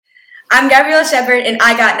I'm Gabrielle Shepard, and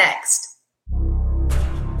I got next.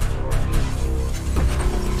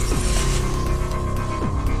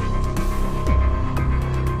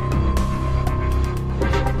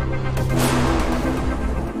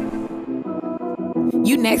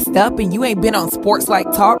 You next up and you ain't been on Sports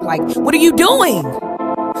Like Talk. Like, what are you doing?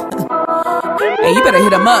 Hey, you better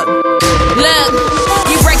hit him up. Look,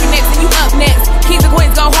 you breaking next and you up next. Kings and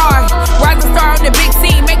queens go hard. Rise and star on the big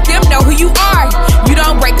scene. Make them know who you are. You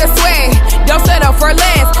don't break a sweat. Don't settle for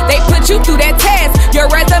less. They put you through that test. Your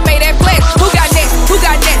resume that flex. Who got next? Who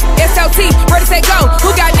got next? SLT, ready, set, go.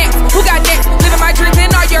 Who got next? Who got next? Living my dreams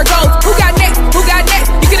and all your goals. Who got next? Who got next?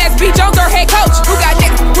 You can ask B. Jones or head coach. Who got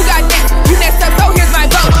next? Who got next? You next up, so here's my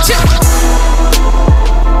vote. Chill.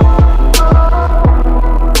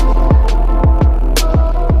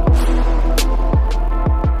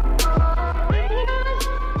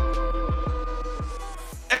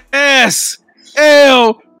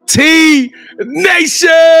 SLT Nation!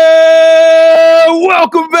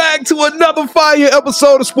 Welcome back to another fire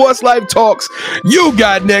episode of Sports Life Talks. You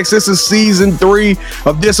got next. This is season 3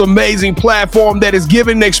 of this amazing platform that is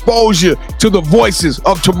giving exposure to the voices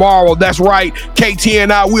of tomorrow. That's right. KT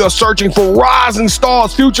and I, we are searching for rising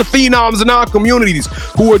stars, future phenoms in our communities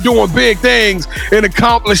who are doing big things and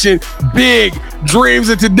accomplishing big dreams.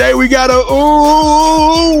 And today we got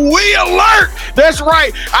we alert. That's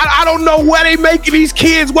right. I don't know where they making these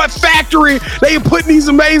kids, what factory they putting these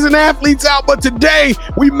amazing athletes out, but today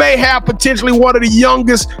we may have potentially one of the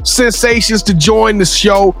youngest sensations to join the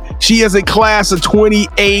show. She is a class of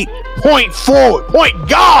 28 point forward, point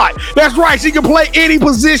guard. That's right. She can play any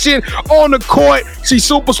position on the court. She's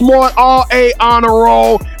super smart, all A honor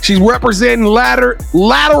roll. She's representing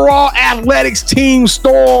lateral athletics team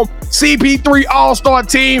Storm. CP3 All-Star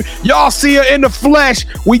team. Y'all see her in the flesh.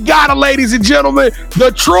 We got her, ladies and gentlemen.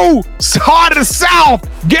 The true heart of the South,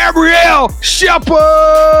 Gabrielle Shepard.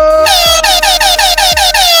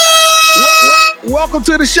 Welcome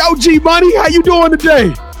to the show, G Money. How you doing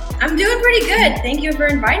today? I'm doing pretty good. Thank you for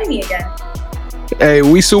inviting me again. Hey,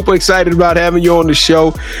 we super excited about having you on the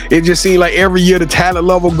show. It just seems like every year the talent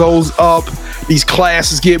level goes up. These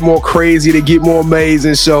classes get more crazy. They get more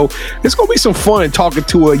amazing. So it's going to be some fun talking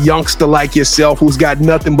to a youngster like yourself who's got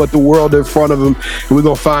nothing but the world in front of him. And we're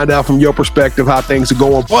going to find out from your perspective how things are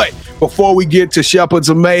going. But before we get to Shepard's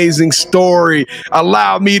amazing story,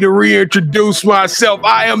 allow me to reintroduce myself.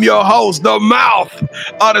 I am your host, the mouth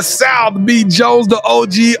of the South, B. Jones, the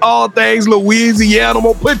OG, all things Louisiana.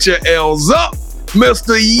 Put your L's up.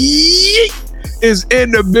 Mr. Yeet is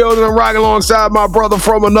in the building. I'm rocking alongside my brother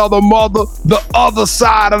from another mother, the other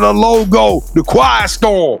side of the logo, the Quiet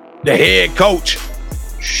Storm, the head coach.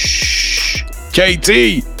 Shh.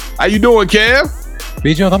 KT, how you doing, Kev?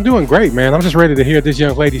 B. Jones, I'm doing great, man. I'm just ready to hear this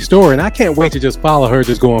young lady's story, and I can't wait to just follow her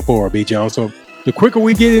just going forward, B. Jones. So the quicker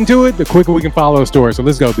we get into it, the quicker we can follow her story. So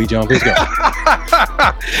let's go, B. Jones. Let's go.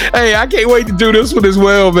 Hey, I can't wait to do this one as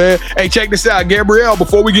well, man. Hey, check this out, Gabrielle.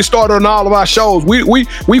 Before we get started on all of our shows, we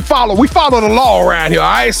follow the law around here.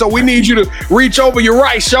 All right, so we need you to reach over your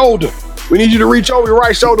right shoulder. We need you to reach over your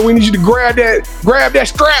right shoulder. We need you to grab that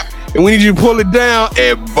strap, and we need you to pull it down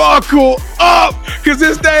and buckle up, because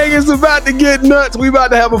this thing is about to get nuts. We about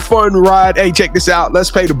to have a fun ride. Hey, check this out. Let's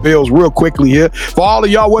pay the bills real quickly here. For all of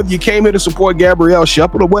y'all, whether you came here to support Gabrielle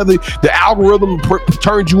Shepard or whether the algorithm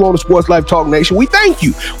turned you on to Sports Life Talk Nation, we thank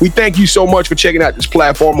you. We thank you so much for checking out this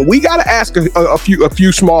platform. And we got to ask a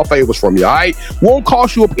few small favors from you, all right? Won't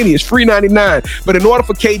cost you a penny. It's free $99. But in order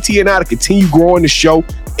for KT and I to continue growing the show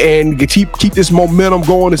and keep this momentum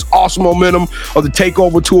going, this awesome momentum of the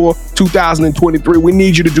Takeover Tour 2023, we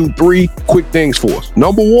need you to do 3 quick things for us.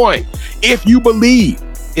 Number 1, if you believe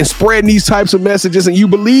in spreading these types of messages and you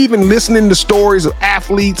believe in listening to stories of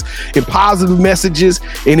athletes and positive messages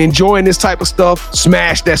and enjoying this type of stuff,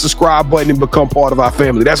 smash that subscribe button and become part of our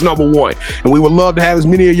family. That's number 1. And we would love to have as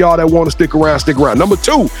many of y'all that want to stick around. Number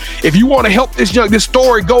 2, if you want to help this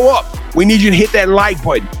story go up, we need you to hit that like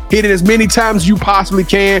button. Hit it as many times as you possibly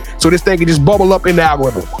can so this thing can just bubble up in the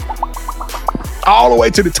algorithm all the way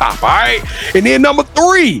to the top, all right? And then number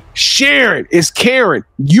 3, sharing is caring.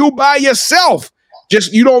 You by yourself,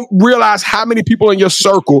 you don't realize how many people in your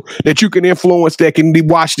circle that you can influence that can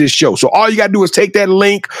watch this show. So all you got to do is take that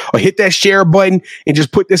link or hit that share button and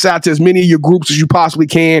just put this out to as many of your groups as you possibly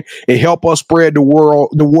can and help us spread the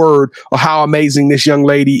word of how amazing this young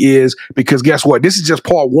lady is. Because guess what? This is just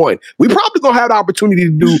part 1. We probably going to have the opportunity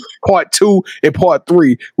to do part 2 and part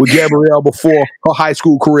 3 with Gabrielle before her high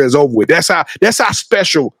school career is over with. That's how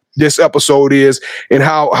special this episode is and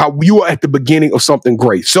how you are at the beginning of something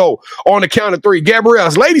great. So on the count of 3, Gabrielle,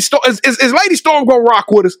 is Lady Storm gonna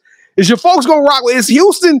rock with us? Is your folks gonna rock with? Is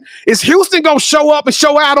Houston gonna show up and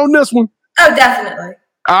show out on this one? Oh, definitely.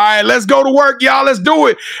 All right, let's go to work, y'all. Let's do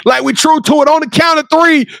it. Like we true to it. On the count of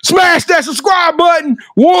 3, smash that subscribe button.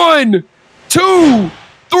 1, 2,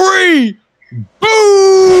 3. Boo!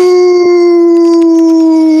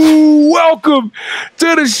 Welcome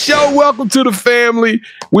to the show. Welcome to the family.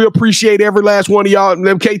 We appreciate every last one of y'all.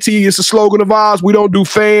 MKT is the slogan of ours. We don't do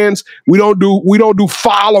fans. We don't do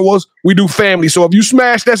followers. We do family. So if you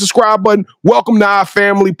smash that subscribe button, welcome to our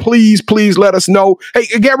family. Please let us know. Hey,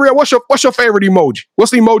 Gabrielle, what's your favorite emoji?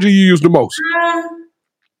 What's the emoji you use the most?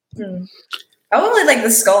 I only like the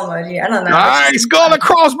skull emoji. I don't know. All right, skull and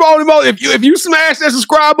crossbone emoji. If you smash that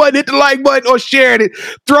subscribe button, hit the like button, or share it,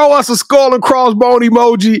 throw us a skull and crossbone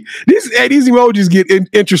emoji. These emojis get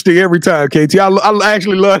interesting every time, KT. I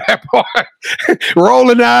actually love that part.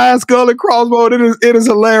 Rolling eyes, skull and crossbone. It is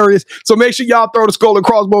hilarious. So make sure y'all throw the skull and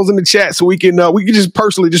crossbones in the chat so we can just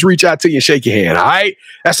personally just reach out to you and shake your hand. All right,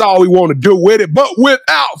 that's all we want to do with it. But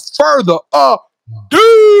without further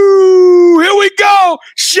here we go.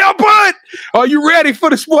 Shepard, are you ready for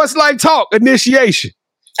the Sports Life Talk initiation?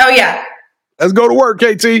 Oh, yeah. Let's go to work,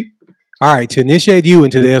 KT. All right, to initiate you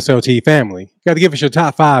into the SLT family, you got to give us your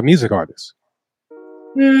top 5 music artists.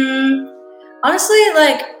 Honestly,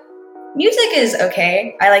 like, music is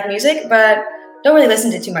okay. I like music, but don't really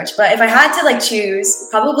listen to too much. But if I had to, like, choose,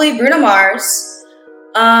 probably Bruno Mars,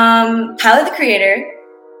 Tyler, the Creator,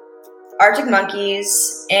 Arctic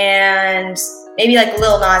Monkeys, and maybe like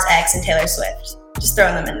Lil Nas X and Taylor Swift. Just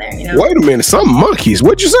throwing them in there, you know? Wait a minute, some monkeys.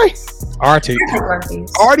 What'd you say? Arctic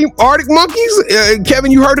Monkeys. Arctic Monkeys?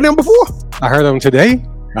 Kevin, you heard of them before? I heard them today.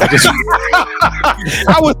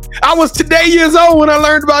 I was today years old when I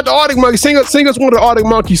learned about the Arctic Monkeys. Sing us one of the Arctic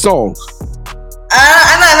Monkey songs.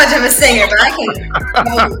 I'm not much of a singer, but I can.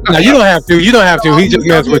 No, you don't have to. You don't have to. He just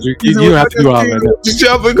messed with you. You don't have to do all that. Just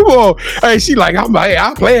jumping. Come on. Hey, she like, I'll play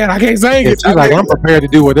it. I can't sing it. She's like, I'm prepared to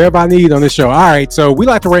do whatever I need on this show. All right. So we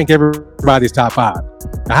like to rank everybody's top 5.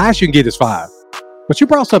 The highest you can get is 5. But you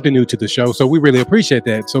brought something new to the show, so we really appreciate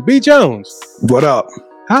that. So B Jones. What up?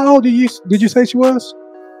 How old did you say she was?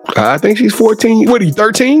 I think she's 14. What are you,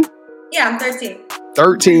 13? Yeah, I'm 13.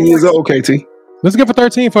 13 years old, KT. Let's give her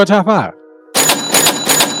 13 for a top 5.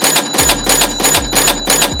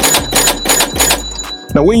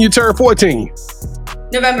 Now, when you turn 14?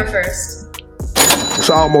 November 1st. It's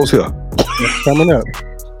almost here. It's coming up.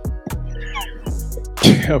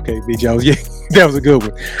 Okay, B. Jones. Yeah, that was a good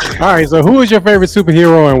one. All right, so who is your favorite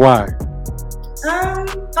superhero and why?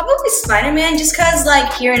 Probably Spider-Man, just because,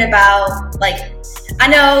 like, hearing about, like, I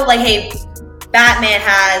know, like, hey, Batman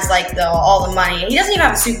has, like, all the money. He doesn't even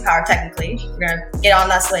have a superpower, technically. We're going to get on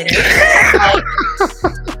this later. Like,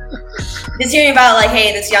 just hearing about, like,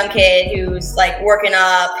 hey, this young kid who's, like, working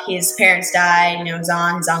up, his parents died, you know, his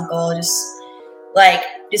aunt, his uncle,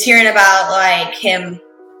 just hearing about, like, him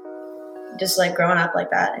just, like, growing up like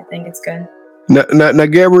that. I think it's good. Now,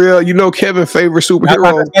 Gabrielle, you know Kevin's favorite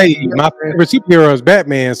superhero. My favorite superhero is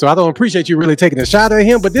Batman, so I don't appreciate you really taking a shot at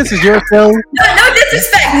him, but this is your show. No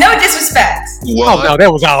disrespect. No disrespect. Oh, no, that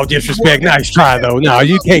was all disrespect. Nice try, though. No,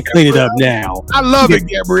 you can't clean it up now. I love it,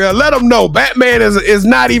 Gabrielle. Let him know Batman is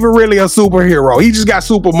not even really a superhero. He just got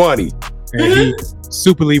super money. And he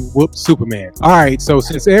superly whooped Superman. All right, so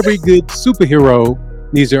since every good superhero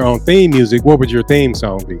needs their own theme music, what would your theme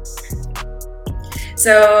song be?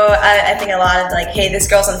 So I think a lot of, like, hey, this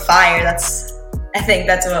girl's on fire. I think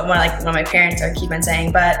that's what one of my parents are keep on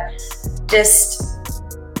saying. But just,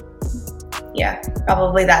 yeah,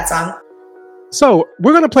 probably that song. So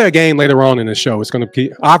we're going to play a game later on in the show. It's going to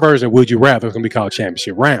be our version of Would You Rather. It's going to be called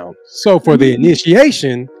Championship Round. So for the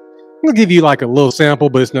initiation, I'm going to give you like a little sample,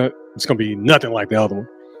 but it's going to be nothing like the other one.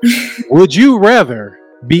 Would you rather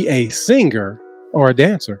be a singer or a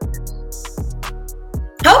dancer?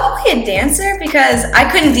 Probably a dancer, because I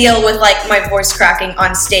couldn't deal with, like, my voice cracking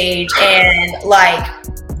on stage and, like,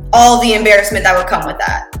 all the embarrassment that would come with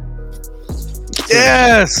that.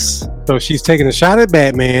 Yes. So she's taking a shot at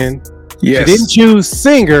Batman. Yes. She didn't choose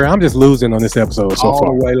singer. I'm just losing on this episode so far.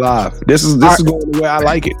 All the way live. This is going the way I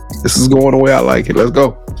like it. This is going the way I like it. Let's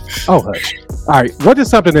go. Oh, hush. All right. What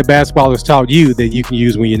is something that basketball has taught you that you can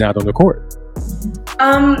use when you're not on the court?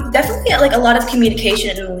 Definitely, like, a lot of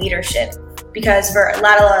communication and leadership. Because for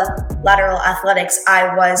lateral athletics,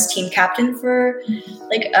 I was team captain for,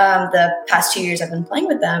 like, the past 2 years I've been playing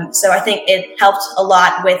with them. So I think it helped a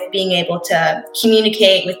lot with being able to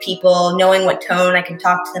communicate with people, knowing what tone I can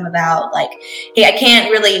talk to them about. Like, hey, I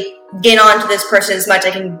can't really get on to this person as much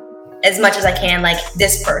as I can, like,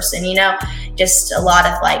 this person, you know? Just a lot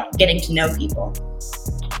of, like, getting to know people.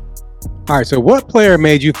 All right, so what player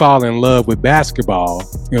made you fall in love with basketball,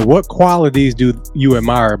 and what qualities do you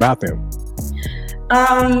admire about them?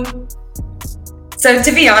 So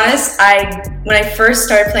to be honest, when I first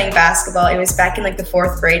started playing basketball, it was back in like the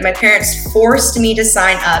 4th grade. My parents forced me to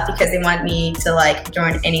sign up because they wanted me to like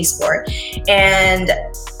join any sport. And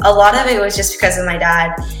a lot of it was just because of my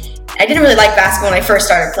dad. I didn't really like basketball when I first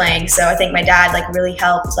started playing. So I think my dad like really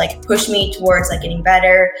helped like push me towards like getting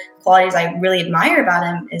better. Qualities I really admire about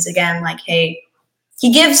him is, again, like, hey,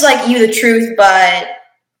 he gives like you the truth, but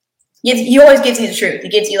he always gives you the truth. He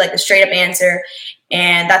gives you like the straight up answer.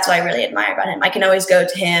 And that's what I really admire about him. I can always go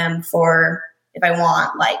to him for if I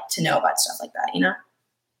want like to know about stuff like that, you know?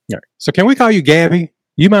 Yeah. So can we call you Gabby?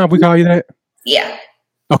 You mind if we call you that? Yeah.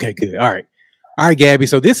 Okay, good. All right. All right, Gabby.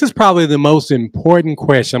 So this is probably the most important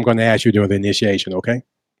question I'm going to ask you during the initiation, okay?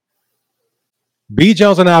 B.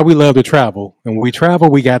 Jones and I, we love to travel. And when we travel,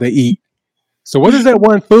 we got to eat. So what is that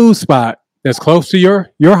one food spot that's close to your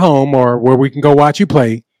home or where we can go watch you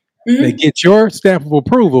play that gets your stamp of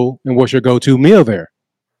approval, and what's your go-to meal there?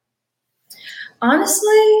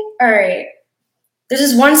 Honestly, all right. There's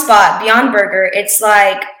this one spot, Beyond Burger. It's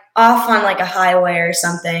like off on like a highway or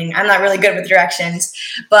something. I'm not really good with directions,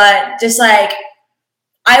 but just like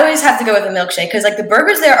I always have to go with a milkshake because like the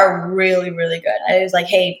burgers there are really, really good. I was like,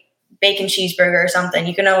 hey, bacon cheeseburger or something.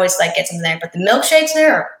 You can always like get something there, but the milkshakes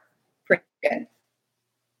there are pretty good.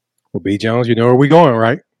 Well, B. Jones, you know where we're going,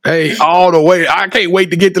 right? Hey, all the way. I can't wait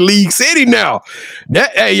to get to League City now.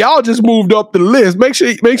 Hey, y'all just moved up the list. Make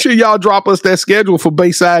sure y'all drop us that schedule for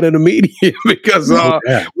Bayside and the media because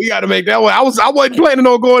we got to make that one. I wasn't planning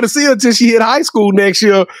on going to see her until she hit high school next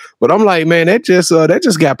year, but I'm like, man, that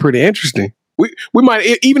just got pretty interesting. We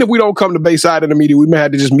might, even if we don't come to Bayside and the media, we may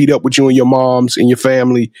have to just meet up with you and your moms and your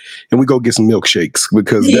family, and we go get some milkshakes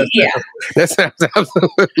because that sounds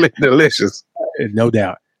absolutely delicious. No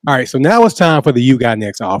doubt. All right, so now it's time for the You Got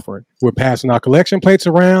Next offering. We're passing our collection plates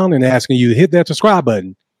around and asking you to hit that subscribe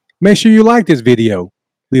button. Make sure you like this video.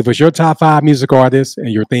 Leave us your top 5 music artists and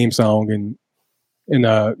your theme song and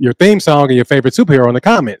your favorite superhero in the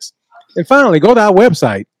comments. And finally, go to our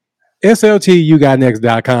website,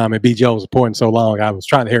 sltyougotnext.com. And B. Joe was reporting so long, I was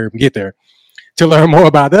trying to hurry up and get there to learn more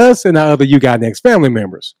about us and our other You Got Next family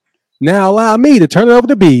members. Now allow me to turn it over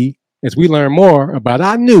to B as we learn more about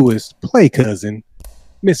our newest play cousin,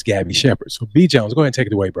 Miss Gabby Shepard. So B. Jones, go ahead and take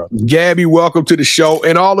it away, bro. Gabby, welcome to the show.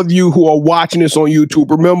 And all of you who are watching this on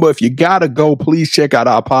YouTube, remember, if you gotta go, please check out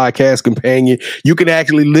our podcast companion. You can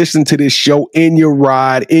actually listen to this show in your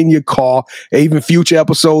ride, in your car, even future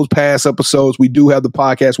episodes, past episodes. We do have the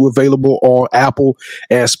podcast. We're available on Apple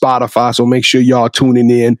and Spotify. So make sure y'all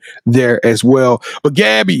tuning in there as well. But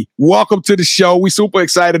Gabby, welcome to the show. We're super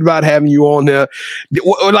excited about having you on there.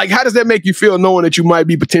 Like, how does that make you feel knowing that you might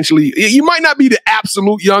be potentially, you might not be the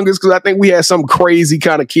absolute youngest, because I think we had some crazy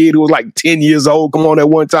kind of kid who was like 10 years old come on at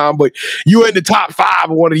one time, but you're in the top 5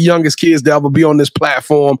 of one of the youngest kids to ever be on this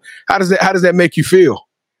platform. How does that make you feel?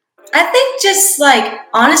 I think just like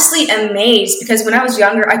honestly amazed, because when I was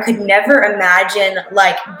younger, I could never imagine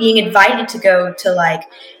like being invited to go to like,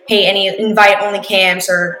 hey, any invite only camps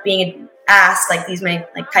or being asked like these many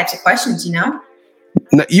like types of questions, you know?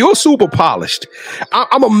 Now, you're super polished.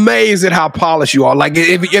 I'm amazed at how polished you are. Like,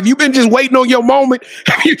 if you've been just waiting on your moment,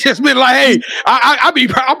 have you just been like, hey,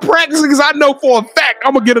 I'm practicing because I know for a fact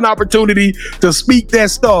I'm gonna get an opportunity to speak that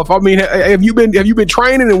stuff. I mean, have you been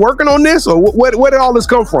training and working on this, or where did all this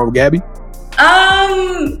come from, Gabby?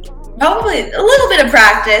 Probably a little bit of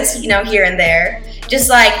practice, you know, here and there. Just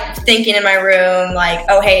like thinking in my room, like,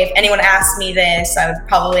 oh, hey, if anyone asked me this, I would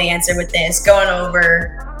probably answer with this. Going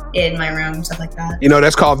over in my room, stuff like that. You know,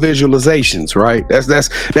 that's called visualizations, right?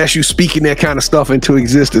 That's you speaking that kind of stuff into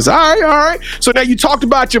existence. All right. So now you talked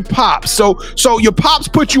about your pops. So your pops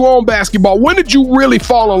put you on basketball. When did you really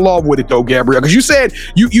fall in love with it though, Gabrielle? Because you said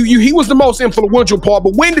he was the most influential part,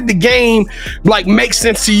 but when did the game like make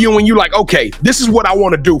sense to you and you like, okay, this is what I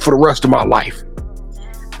want to do for the rest of my life?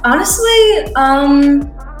 Honestly,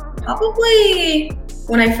 probably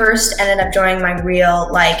when I first ended up joining my real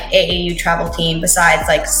like AAU travel team, besides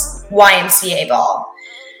like YMCA ball,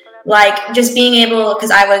 like just being able,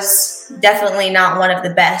 because I was definitely not one of the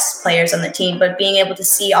best players on the team, but being able to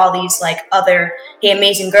see all these like other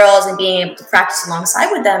amazing girls and being able to practice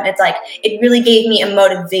alongside with them, it's like it really gave me a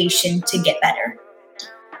motivation to get better.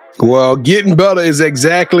 Well, getting better is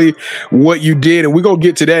exactly what you did, and we're going to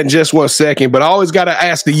get to that in just 1 second, but I always got to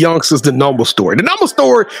ask the youngsters the number story. The number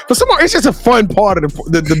story, for someone, it's just a fun part of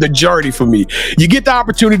the journey for me. You get the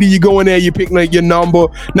opportunity, you go in there, you pick your number.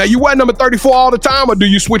 Now, you wear number 34 all the time, or do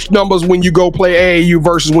you switch numbers when you go play AAU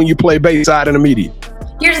versus when you play Bayside in the media?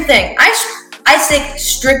 Here's the thing. I I stick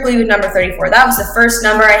strictly with number 34. That was the first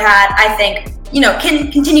number I had. I think,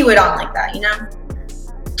 can continue it on like that,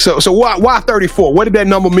 So why 34? What did that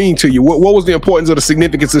number mean to you? What was the importance or the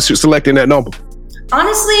significance of selecting that number?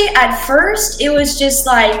 Honestly, at first, it was just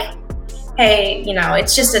like, hey,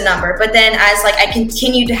 it's just a number. But then as like I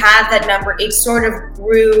continued to have that number, it sort of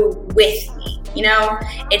grew with me.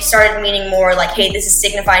 It started meaning more like, hey, this is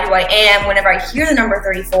signifying who I am. Whenever I hear the number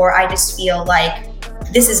 34, I just feel like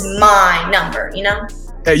this is my number,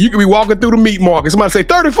 Hey, you could be walking through the meat market. Somebody say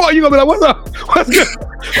 34, you're going to be like, what's up? What's good?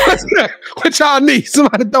 What's good? What y'all need?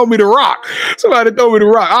 Somebody throw me the rock. All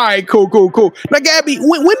right, cool. Now, Gabby,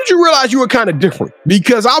 when did you realize you were kind of different?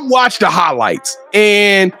 Because I've watched the highlights,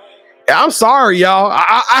 and I'm sorry, y'all.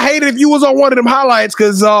 I hate it if you was on one of them highlights,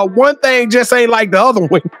 because one thing just ain't like the other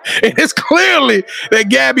one. And it's clearly that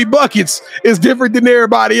Gabby Buckets is different than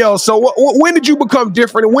everybody else. So when did you become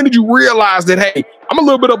different, and when did you realize that, hey, I'm a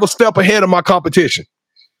little bit of a step ahead of my competition?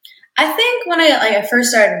 I think when I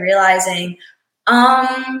first started realizing,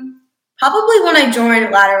 probably when I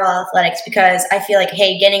joined lateral athletics, because I feel like,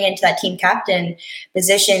 hey, getting into that team captain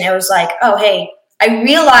position, it was like, oh, hey, I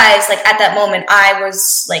realized like at that moment I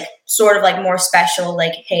was like sort of like more special,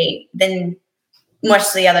 like, hey, than much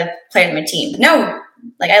of the other players on my team. No,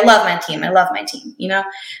 like I love my team,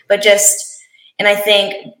 but and I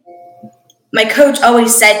think my coach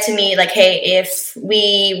always said to me, like, hey, if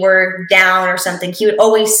we were down or something, he would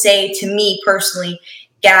always say to me personally,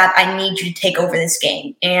 Gab, I need you to take over this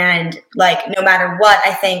game. And like, no matter what,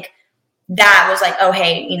 I think that was like, oh,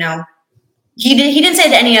 hey, he didn't say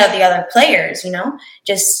to any of the other players,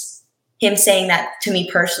 just him saying that to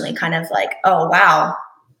me personally, kind of like, oh, wow,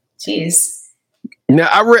 geez. Now,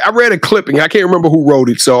 I read a clipping. I can't remember who wrote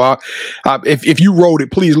it. So if you wrote it,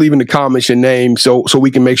 please leave in the comments your name so we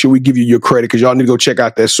can make sure we give you your credit, because y'all need to go check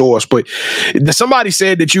out that source. But somebody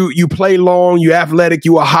said that you play long, you athletic,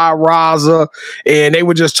 you a high riser, and they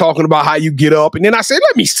were just talking about how you get up. And then I said,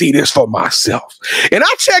 let me see this for myself. And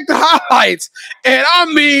I checked the highlights, and I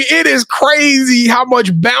mean, it is crazy how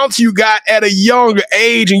much bounce you got at a young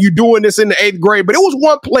age, and you're doing this in the 8th grade. But it was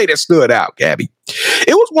one play that stood out, Gabby.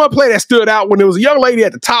 It was one play that stood out when there was a young lady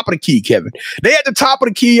at the top of the key, Kevin. They at the top of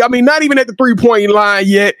the key. I mean, not even at the 3-point line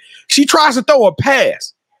yet. She tries to throw a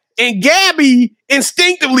pass. And Gabby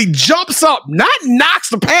instinctively jumps up, not knocks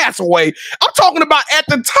the pass away. I'm talking about at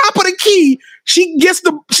the top of the key. She steals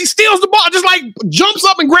the ball, just like jumps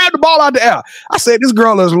up and grabs the ball out the air. I said, this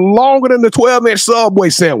girl is longer than the 12-inch Subway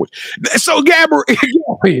sandwich. So, Gabrielle,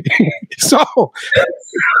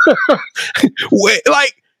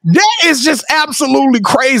 like, that is just absolutely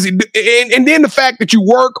crazy. And then the fact that you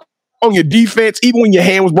work on your defense, even when your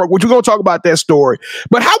hand was broke, which we're going to talk about that story.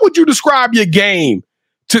 But how would you describe your game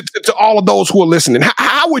to all of those who are listening?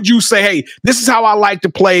 How would you say, hey, this is how I like to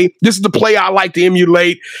play. This is the play I like to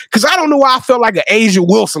emulate? Because I don't know why I felt like an Asia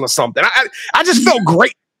Wilson or something. I just felt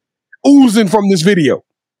great oozing from this video.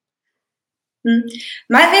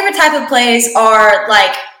 My favorite type of plays are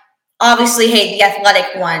like, obviously, hey, the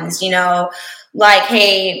athletic ones, like,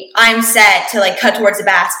 hey, I'm set to like cut towards the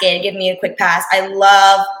basket, give me a quick pass. I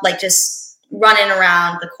love like just running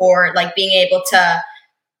around the court, like being able to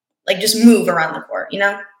like just move around the court,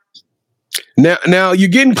 Now you're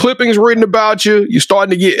getting clippings written about you. You're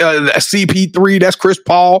starting to get a CP3. That's Chris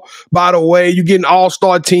Paul, by the way. You're getting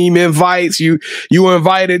all-star team invites. You were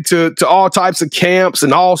invited to all types of camps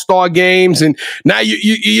and all-star games. And now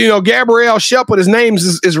you know Gabrielle Shepard, his name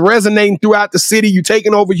is resonating throughout the city. You're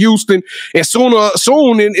taking over Houston, and soon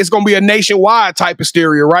it's going to be a nationwide type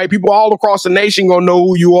hysteria, right? People all across the nation going to know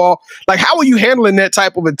who you are. Like, how are you handling that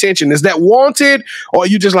type of attention? Is that wanted, or are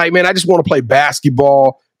you just like, man, I just want to play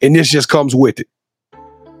basketball, and this just comes with it?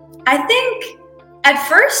 I think at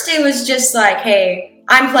first it was just like, hey,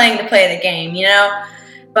 I'm playing to play the game,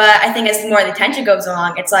 But I think as more the attention goes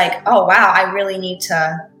along, it's like, oh, wow, I really need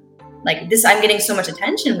to, like, this, I'm getting so much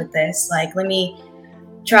attention with this. Like, let me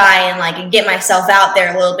try and, like, get myself out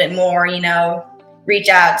there a little bit more, reach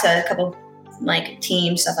out to a couple, like,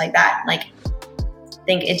 teams, stuff like that. Like, I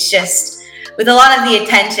think it's just, with a lot of the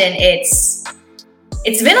attention,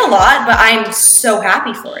 it's been a lot, but I'm so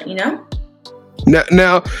happy for it,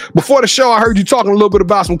 Now, before the show, I heard you talking a little bit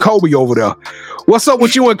about some Kobe over there. What's up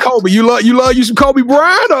with you and Kobe? You love you some Kobe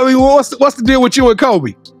Bryant? I mean, what's the deal with you and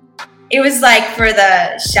Kobe? It was like, for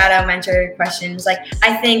the shout out mentor questions, like,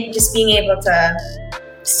 I think just being able to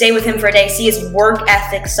stay with him for a day, see his work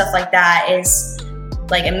ethic, stuff like that is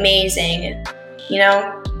like amazing,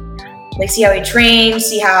 like see how he trains,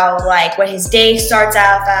 see how like what his day starts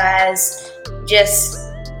out as.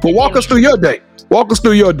 Well, walk us through your day. Walk us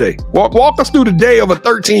through the day of a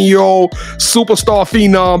 13-year-old superstar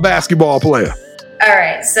phenom basketball player. All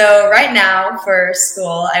right. So right now for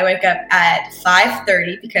school, I wake up at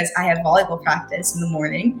 5:30 because I have volleyball practice in the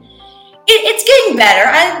morning. It's getting better.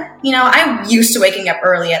 I'm used to waking up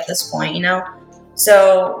early at this point,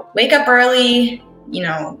 So wake up early,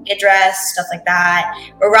 get dressed, stuff like that.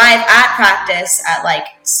 Arrive at practice at like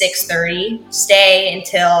 6:30. Stay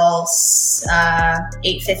until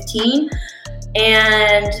 8:15.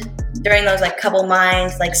 And during those like couple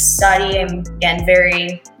months, like study, I'm again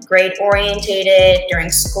very grade orientated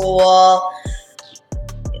during school.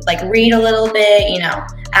 Like read a little bit,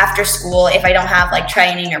 after school, if I don't have like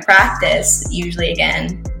training or practice, usually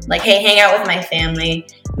again, like, hey, hang out with my family,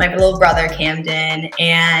 my little brother Camden,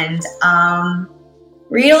 and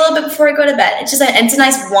read a little bit before I go to bed. It's a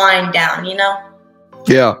nice wind down,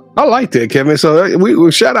 Yeah, I like that, Kevin. So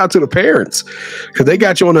we shout out to the parents because they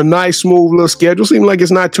got you on a nice, smooth little schedule. Seems like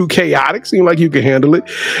it's not too chaotic. Seems like you can handle it.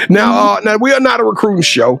 Now, now we are not a recruiting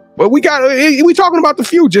show, but we talking about the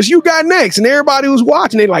future. You got next, and everybody who's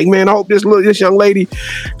watching, they like, man, I hope this young lady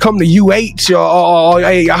come to UH, or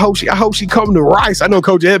hey, I hope she come to Rice. I know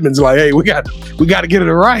Coach Edmonds like, hey, we got to get her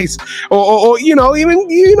to Rice, or even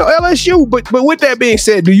LSU. But with that being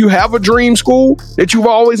said, do you have a dream school that you've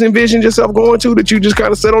always envisioned yourself going to that you just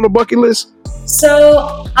kind of set on the bucket list?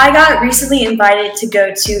 So I got recently invited to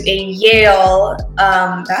go to a Yale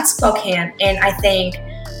basketball camp, and I think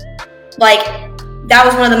like that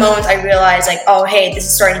was one of the moments I realized like, oh, hey, this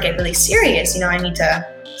is starting to get really serious. I need to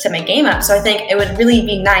set my game up. So I think it would really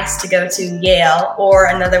be nice to go to Yale or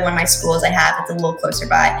another one of my schools I have that's a little closer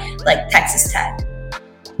by, like Texas Tech.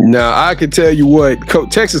 Now, I can tell you what,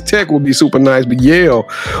 Texas Tech would be super nice, but Yale,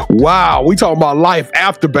 wow, we talking about life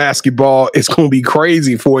after basketball. It's going to be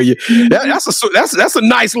crazy for you. That's a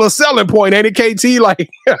nice little selling point, ain't it, KT? Like,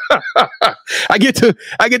 I get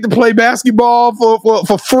to play basketball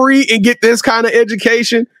for free and get this kind of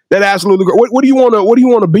education. That absolutely great. What do you want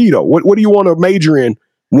to be though? What do you want to major in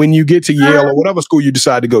when you get to Yale or whatever school you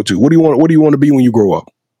decide to go to? What do you want to be when you grow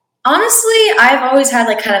up? Honestly, I've always had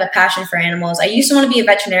like kind of a passion for animals. I used to want to be a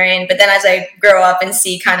veterinarian, but then as I grow up and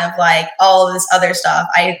see kind of like all of this other stuff,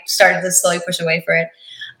 I started to slowly push away for it.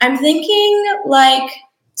 I'm thinking like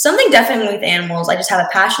something definitely with animals. I just have a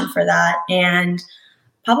passion for that, and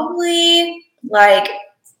probably like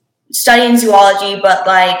studying zoology, but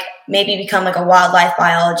like maybe become like a wildlife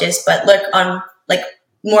biologist, but look on like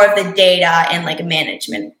more of the data and like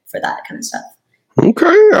management for that kind of stuff. Okay,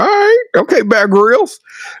 all right. Okay, Bear Grylls.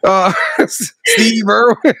 Steve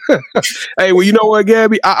Irwin. Hey, well, you know what,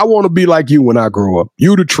 Gabby? I want to be like you when I grow up.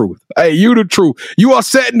 You the truth. Hey, you the truth. You are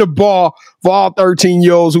setting the bar for all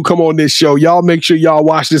 13-year-olds who come on this show. Y'all make sure y'all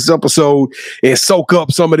watch this episode and soak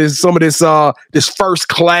up some of this first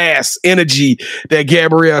class energy that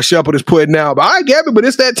Gabrielle Shepard is putting out. But all right, Gabby, but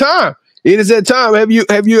it's that time. It is that time. Have you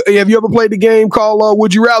ever played the game called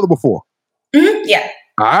Would You Rather before? Mm-hmm. Yeah.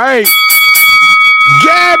 All right.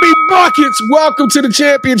 Gabby Buckets, welcome to the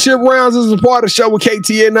championship rounds. This is a part of the show with KT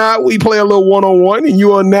and I. We play a little one-on-one, and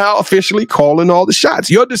you are now officially calling all the shots.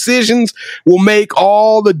 Your decisions will make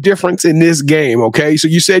all the difference in this game, okay? So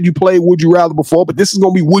you said you played Would You Rather before, but this is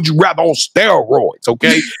going to be Would You Rather on steroids,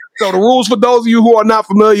 okay? So the rules for those of you who are not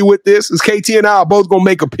familiar with this is KT and I are both going to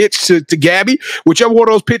make a pitch to Gabby. Whichever one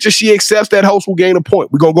of those pitches she accepts, that host will gain a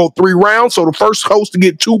point. We're going to go 3 rounds. So the first host to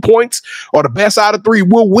get 2 points or the best out of 3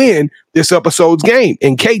 will win this episode's game.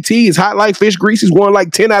 And KT is hot like fish grease. He's won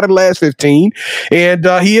like 10 out of the last 15. And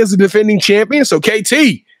he is the defending champion. So KT,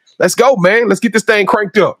 let's go, man. Let's get this thing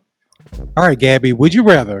cranked up. All right, Gabby, would you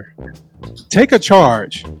rather take a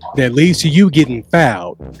charge that leads to you getting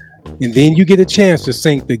fouled, and then you get a chance to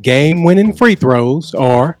sink the game-winning free throws,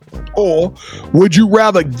 or would you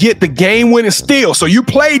rather get the game-winning steal? So you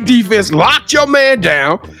played defense, locked your man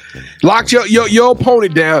down, locked your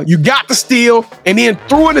opponent down, you got the steal, and then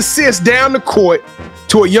threw an assist down the court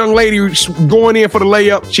to a young lady who's going in for the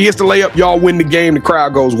layup. She hits the layup, y'all win the game, the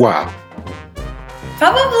crowd goes wild.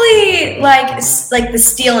 Probably like the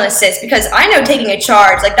steal and assist, because I know taking a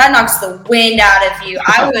charge, like that knocks the wind out of you.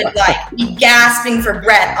 I would like be gasping for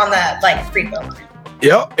breath on the free throw line.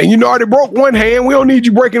 Yep, and you already broke one hand. We don't need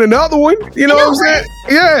you breaking another one. You know what I'm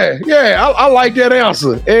saying? Yeah. I like that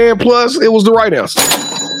answer. And plus, it was the right answer.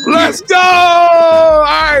 Let's go! All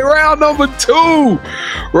right, round number 2.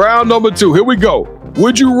 Round number 2. Here we go.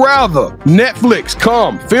 Would you rather Netflix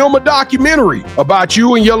come film a documentary about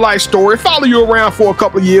you and your life story, follow you around for a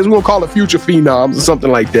couple of years? We're going to call it Future Phenoms or something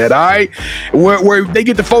like that, all right? Where they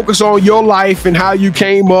get to focus on your life and how you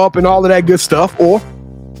came up and all of that good stuff, or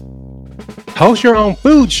host your own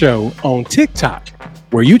food show on TikTok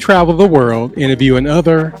where you travel the world interviewing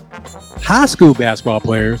other high school basketball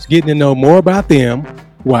players, getting to know more about them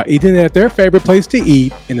while eating at their favorite place to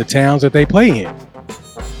eat in the towns that they play in?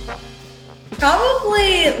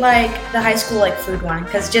 Probably like the high school like food one,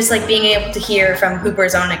 because just like being able to hear from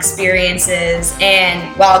Hooper's own experiences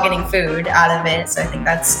and while getting food out of it. So I think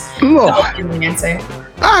that's the ultimate answer.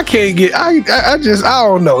 I can't get. I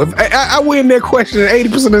don't know. If I win that question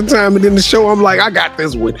 80% of the time, and then the show, I'm like, I got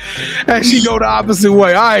this one. And she go the opposite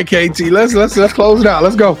way. All right, KT, let's close it out.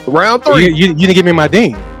 Let's go. Round 3. You didn't give me my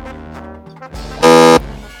ding.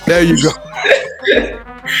 There you go.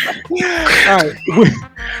 All right.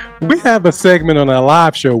 We have a segment on our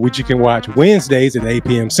live show, which you can watch Wednesdays at 8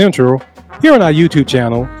 p.m. Central here on our YouTube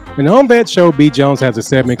channel. And on that show, B. Jones has a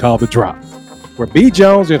segment called The Drop, where B.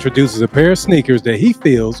 Jones introduces a pair of sneakers that he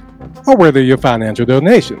feels are worthy of your financial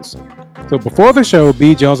donations. So before the show,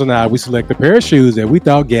 B. Jones and I, we select a pair of shoes that we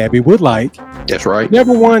thought Gabby would like. That's right.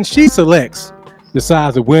 Number one, she selects,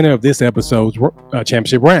 decides the winner of this episode's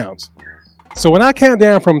championship rounds. So when I count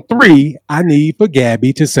down from 3, I need for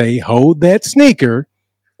Gabby to say, hold that sneaker.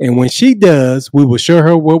 And when she does, we will show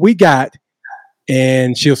her what we got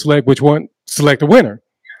and she'll select select the winner.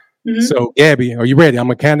 Mm-hmm. So Gabby, are you ready? I'm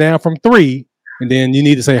going to count down from 3 and then you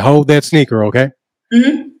need to say, hold that sneaker. Okay.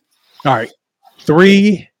 Mm-hmm. All right.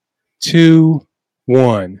 3, 2,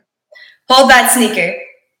 1. Hold that sneaker.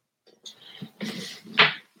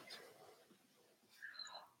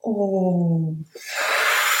 Oh.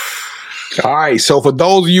 All right, so for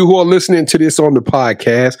those of you who are listening to this on the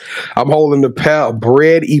podcast, I'm holding a pair of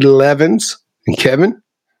Bread 11s. And Kevin?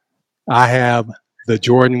 I have the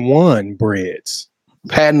Jordan 1 breads.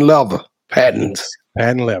 Patent leather. Patent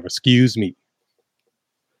leather, excuse me.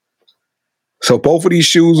 So both of these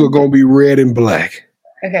shoes are going to be red and black.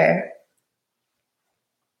 Okay.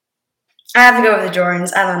 I have to go with the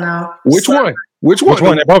Jordans. I don't know. Which one? Which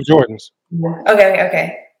one? They're both Jordans.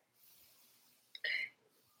 Okay.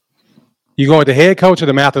 You going with the head coach or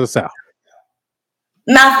the mouth of the South?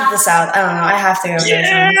 Mouth of the South. I don't know. I have to go with this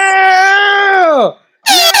one.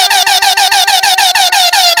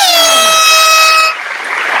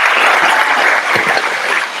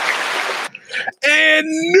 And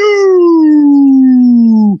new.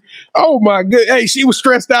 Oh my good. Hey, she was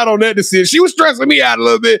stressed out on that decision. She was stressing me out a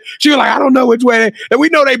little bit. She was like, I don't know which way. And we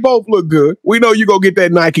know they both look good. We know you're going to get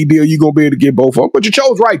that Nike deal. You're going to be able to get both of them. But you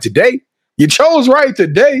chose right today. You chose right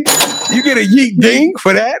today. You get a yeet ding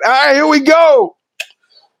for that. All right, here we go.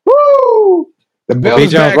 Woo! The bell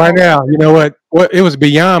is back right now. You know what? It was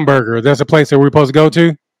Beyond Burger. That's a place that we're supposed to go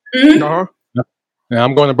to. Mm-hmm. Uh-huh. Now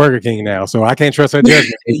I'm going to Burger King now, so I can't trust her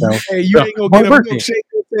judgment. Hey, you ain't gonna get a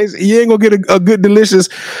milkshake. You ain't gonna get a good, delicious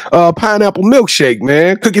pineapple milkshake,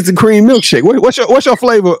 man. Cookies and cream milkshake. What's your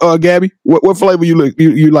flavor, Gabby? What flavor you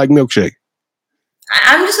like milkshake?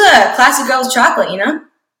 I'm just a classic girl's chocolate, you know.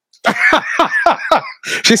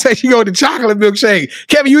 She said she go to chocolate milkshake.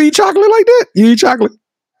 Kevin, you eat chocolate like that? You eat chocolate?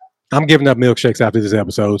 I'm giving up milkshakes after this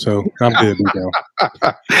episode, so I'm good.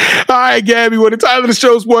 All right, Gabby. Well, the title of the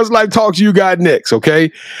show, Sports Life Talks, you got next, okay?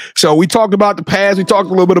 So we talked about the past. We talked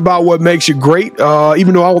a little bit about what makes you great,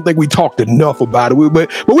 even though I don't think we talked enough about it. But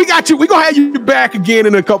we got you. We're going to have you back again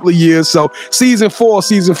in a couple of years. So season 4,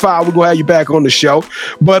 season 5, we're going to have you back on the show.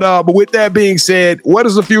 But with that being said, what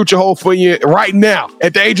does the future hold for you right now?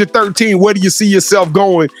 At the age of 13, where do you see yourself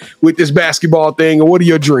going with this basketball thing, and what are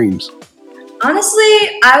your dreams? Honestly,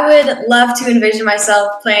 I would love to envision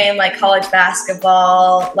myself playing like college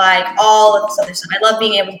basketball, like all of this other stuff. I love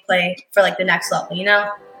being able to play for like the next level, you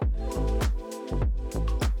know?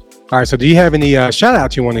 All right, so do you have any shout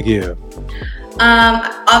outs you want to give?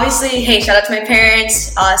 Obviously, hey, shout out to my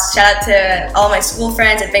parents. Shout out to all my school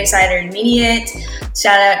friends at Bayside are immediate.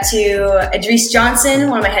 Shout out to Idris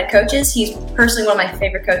Johnson, one of my head coaches. He's personally one of my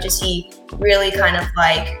favorite coaches. He really kind of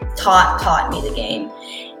like taught me the game.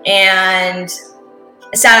 And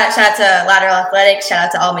shout out to Lateral Athletics. Shout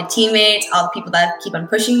out to all my teammates, all the people that keep on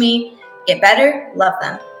pushing me. Get better. Love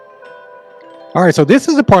them. All right, so this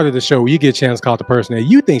is a part of the show where you get a chance to call the person that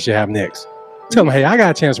you think should have next. Tell them, hey, I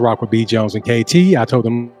got a chance to rock with B. Jones and KT. I told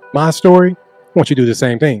them my story. I want you to do the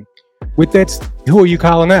same thing. With that, who are you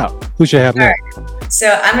calling out? Who should have next? Right.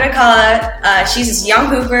 So I'm going to call out, she's this young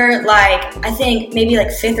hooper, like, I think maybe like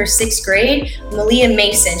 5th or 6th grade, Malia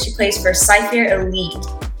Mason. She plays for Cypher Elite.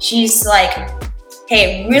 She's like,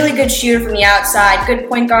 hey, really good shooter from the outside, good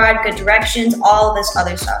point guard, good directions, all this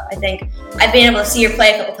other stuff. I think I've been able to see her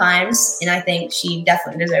play a couple times, and I think she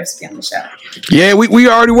definitely deserves to be on the show. Yeah, we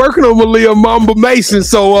already working on Malia Mamba Mason,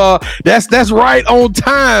 so that's right on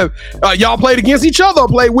time. Y'all played against each other or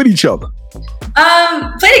played with each other?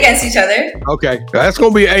 Played against each other. Okay, that's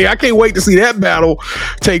gonna be. Hey, I can't wait to see that battle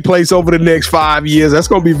take place over the next 5 years. That's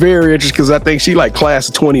gonna be very interesting because I think she like class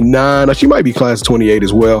of 29, or she might be class of 28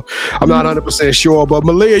 as well. I'm not 100% sure, but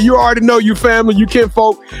Malia, you already know you family, you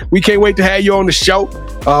kinfolk. We can't wait to have you on the show.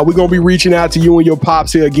 We're gonna be reaching out to you and your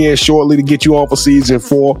pops here again shortly to get you on for season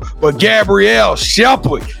 4. But Gabrielle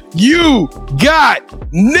Shepherd, you got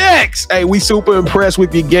next. Hey, we super impressed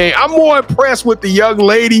with your game. I'm more impressed with the young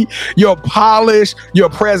lady, your polish, your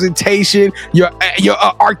presentation, your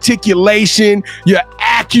articulation, your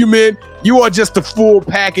acumen. You are just the full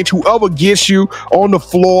package. Whoever gets you on the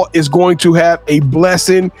floor is going to have a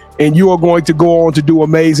blessing, and you are going to go on to do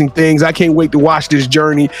amazing things. I can't wait to watch this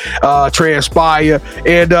journey transpire.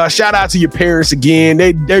 And shout out to your parents again.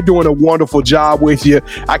 They're doing a wonderful job with you.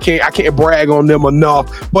 I can't brag on them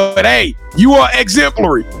enough. But hey, you are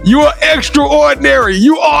exemplary. You are extraordinary.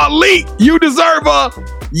 You are elite. You deserve a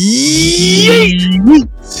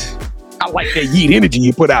yeet. I like that yeet energy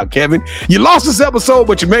you put out, Kevin. You lost this episode,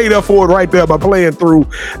 but you made up for it right there by playing through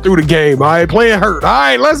the game. All right, playing hurt. All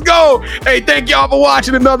right, let's go. Hey, thank y'all for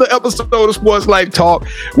watching another episode of Sports Life Talk.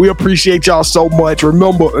 We appreciate y'all so much.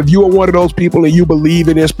 Remember, if you are one of those people and you believe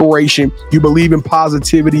in inspiration, you believe in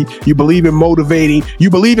positivity, you believe in motivating,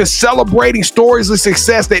 you believe in celebrating stories of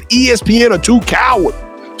success, that ESPN are too coward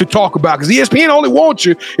to talk about, because ESPN only wants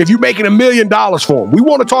you if you're making $1 million for them. We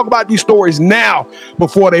want to talk about these stories now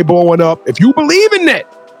before they blowing up. If you believe in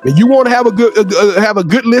that and you want to have a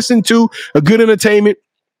good listen to, a good entertainment,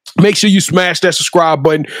 make sure you smash that subscribe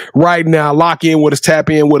button right now. Lock in with us, tap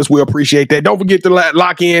in with us. We appreciate that. Don't forget to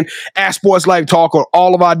lock in at Sports Life Talk on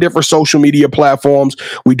all of our different social media platforms.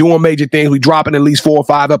 We doing major things. We dropping at least 4 or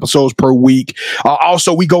 5 episodes per week.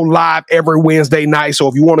 Also, we go live every Wednesday night. So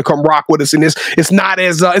if you want to come rock with us in this, it's not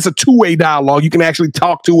as it's a two-way dialogue. You can actually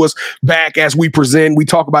talk to us back as we present. We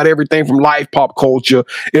talk about everything from life, pop culture,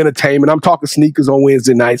 entertainment. I'm talking sneakers on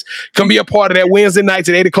Wednesday nights. Come be a part of that Wednesday nights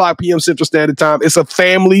at 8:00 p.m. Central Standard Time. It's a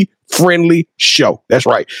family-friendly show. That's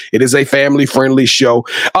right. It is a family-friendly show.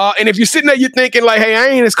 And if you're sitting there, you're thinking like, hey, I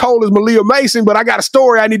ain't as cold as Malia Mason, but I got a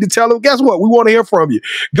story I need to tell them. Guess what? We want to hear from you.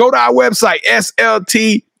 Go to our website,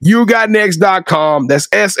 sltyougotnext.com. That's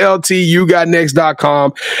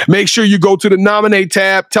sltyougotnext.com. Make sure you go to the nominate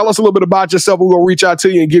tab. Tell us a little bit about yourself. We're going to reach out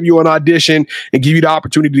to you and give you an audition and give you the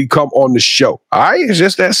opportunity to come on the show. All right? It's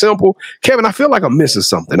just that simple. Kevin, I feel like I'm missing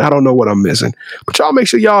something. I don't know what I'm missing. But y'all make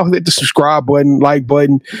sure y'all hit the subscribe button, like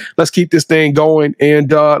button. Let's keep this thing going.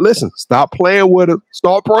 And listen, stop playing with us.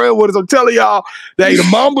 Start praying with us. I'm telling y'all that the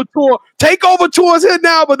Mamba Tour, Takeover Tour is here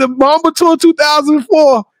now, but the Mamba Tour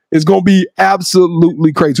 2004 is going to be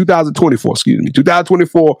absolutely crazy. 2024, excuse me.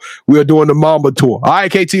 2024, we are doing the Mamba Tour. All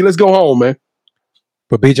right, KT, let's go home, man.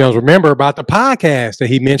 But B. Jones, remember about the podcast that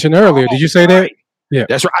he mentioned earlier. Did you say that? Yeah.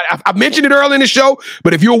 That's right. I mentioned it early in the show,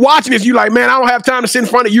 but if you're watching, if you're like, man, I don't have time to sit in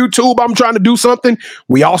front of YouTube, I'm trying to do something.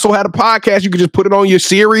 We also had a podcast. You can just put it on your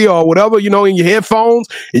Siri or whatever, in your headphones,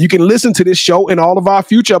 and you can listen to this show and all of our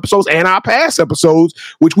future episodes and our past episodes,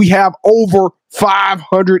 which we have over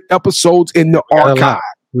 500 episodes in the archive.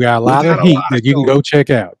 We got a lot of heat that you can go check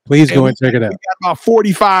out. Please go and check it out. We got about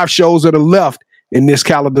 45 shows that are left in this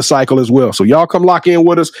calendar cycle as well. So y'all come lock in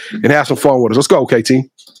with us and have some fun with us. Let's go, KT.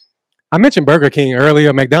 I mentioned Burger King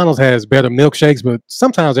earlier. McDonald's has better milkshakes, but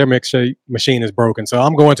sometimes their milkshake machine is broken. So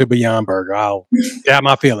I'm going to Beyond Burger. I'll have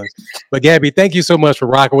my feelings. But Gabby, thank you so much for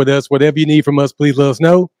rocking with us. Whatever you need from us, please let us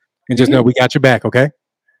know. And just know we got your back, okay?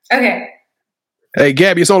 Okay. Hey,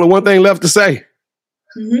 Gabby, it's only one thing left to say.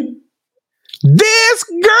 Mm-hmm. This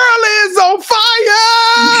girl is on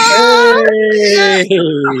fire! Hey.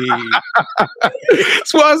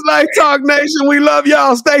 Sports Life Talk Nation, we love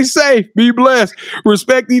y'all. Stay safe, be blessed,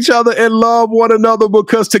 respect each other, and love one another,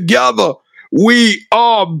 because together we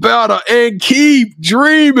are better. And keep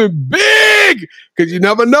dreaming big, because you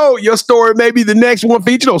never know. Your story may be the next one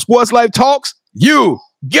featured on Sports Life Talks. You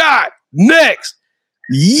got next.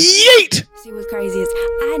 Yeet! See what's crazy is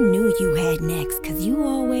I knew you had next, cause you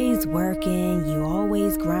always working, you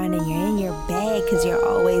always grinding, you're in your bag cause you're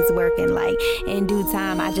always working. Like in due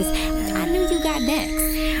time, I knew you got next.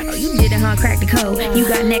 Oh, you did it, huh? Crack the code. You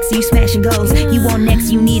got next, you smashing goals. You want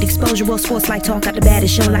next, you need exposure. Well, Sports Like Talk got the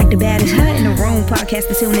baddest show, like the baddest in the room. Podcast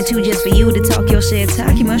to tune into just for you to talk your shit.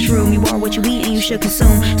 Talk your mushroom. You are what you eat and you should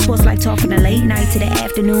consume. Sports Like Talk from the late night to the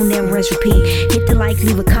afternoon, then rest repeat. Hit the like,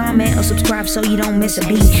 leave a comment, or subscribe so you don't miss a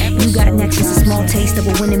beat. You got next is a small taste of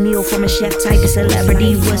a winning meal from a chef type of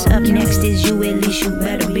celebrity. What's up next is you, at least you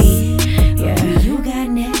better be. Yeah, you got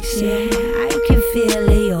next, yeah. I can feel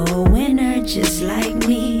it, you're a winner just like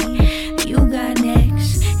me. You got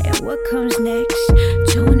next, and what comes next?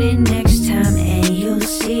 Tune in next time and you'll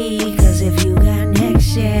see. Cause if you got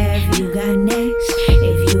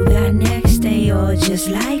you're just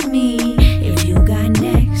like me. If you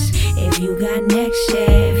got next, yeah,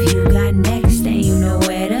 if you got next, then you know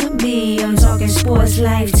where to be. I'm talking sports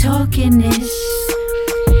life, talking this.